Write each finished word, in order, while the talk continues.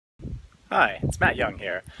Hi, it's Matt Young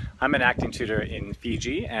here. I'm an acting tutor in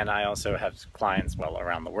Fiji, and I also have clients, well,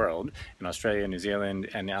 around the world, in Australia, New Zealand,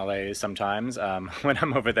 and LA sometimes when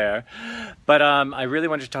I'm over there. But I really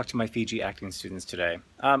wanted to talk to my Fiji acting students today,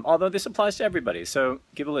 although this applies to everybody, so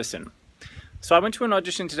give a listen. So I went to an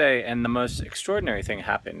audition today, and the most extraordinary thing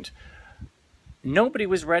happened. Nobody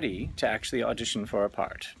was ready to actually audition for a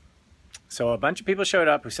part. So a bunch of people showed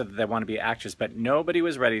up who said that they want to be actors, but nobody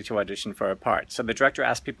was ready to audition for a part. So the director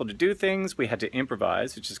asked people to do things. We had to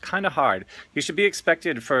improvise, which is kind of hard. You should be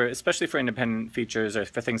expected for, especially for independent features or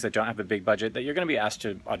for things that don't have a big budget, that you're going to be asked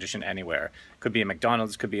to audition anywhere. It could be a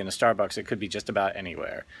McDonald's, could be in a Starbucks, it could be just about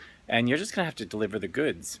anywhere. And you're just going to have to deliver the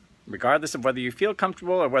goods. Regardless of whether you feel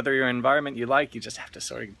comfortable or whether your environment you like, you just have to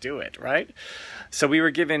sort of do it, right? So we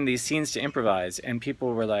were given these scenes to improvise, and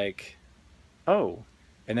people were like, oh.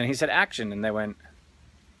 And then he said action, and they went,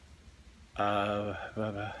 blah,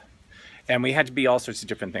 blah. And we had to be all sorts of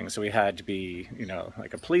different things. So we had to be,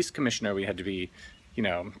 like a police commissioner. We had to be,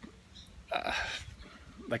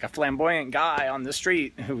 like a flamboyant guy on the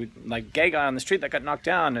street, like gay guy on the street that got knocked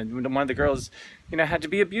down. And one of the girls, had to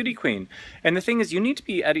be a beauty queen. And the thing is, you need to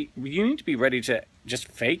be ready to just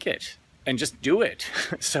fake it and just do it.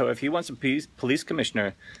 So if he wants a police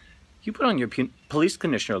commissioner, you put on your police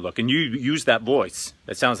commissioner look and you use that voice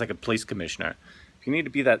that sounds like a police commissioner. If you need to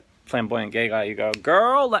be that flamboyant gay guy, you go,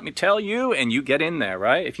 girl, let me tell you, and you get in there,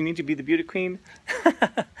 right? If you need to be the beauty queen,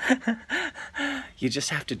 you just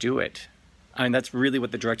have to do it. I mean, that's really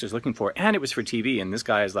what the director's looking for. And it was for TV, and this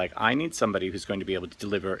guy is like, I need somebody who's going to be able to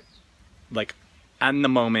deliver, like, in the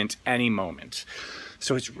moment, any moment.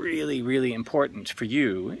 So it's really, really important for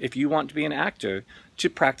you, if you want to be an actor, to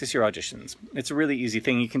practice your auditions. It's a really easy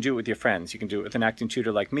thing. You can do it with your friends. You can do it with an acting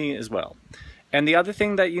tutor like me as well. And the other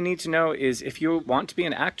thing that you need to know is if you want to be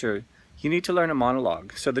an actor, you need to learn a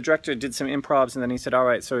monologue. So the director did some improvs, and then he said, all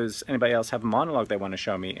right, so does anybody else have a monologue they want to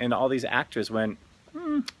show me? And all these actors went,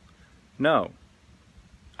 no.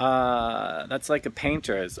 That's like a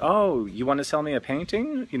painter. Oh, you want to sell me a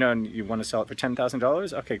painting? And you want to sell it for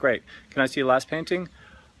 $10,000? Okay, great. Can I see your last painting?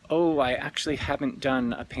 Oh, I actually haven't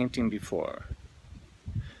done a painting before.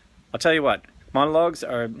 I'll tell you what, monologues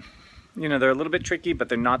are, they're a little bit tricky, but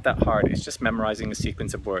they're not that hard. It's just memorizing a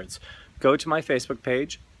sequence of words. Go to my Facebook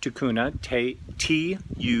page, Tukuna, T-U-K-U-N-A,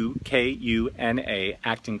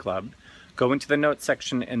 Acting Club. Go into the notes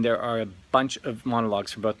section, and there are a bunch of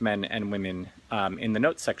monologues for both men and women in the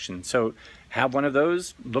notes section. So have one of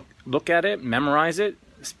those, look at it, memorize it,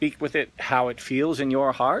 speak with it how it feels in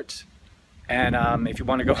your heart. And if you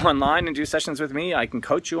want to go online and do sessions with me, I can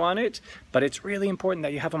coach you on it. But it's really important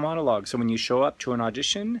that you have a monologue. So when you show up to an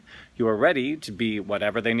audition, you are ready to be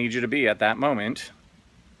whatever they need you to be at that moment.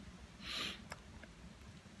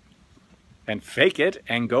 And fake it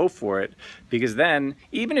and go for it. Because then,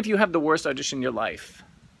 even if you have the worst audition in your life,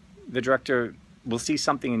 the director will see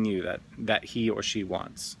something in you that he or she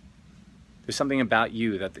wants. There's something about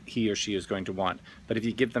you that he or she is going to want. But if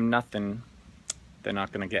you give them nothing, they're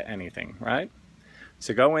not going to get anything, right?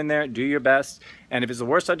 So go in there, do your best, and if it's the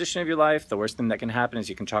worst audition of your life, the worst thing that can happen is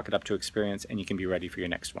you can chalk it up to experience and you can be ready for your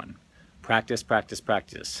next one. Practice, practice,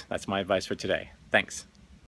 practice. That's my advice for today. Thanks.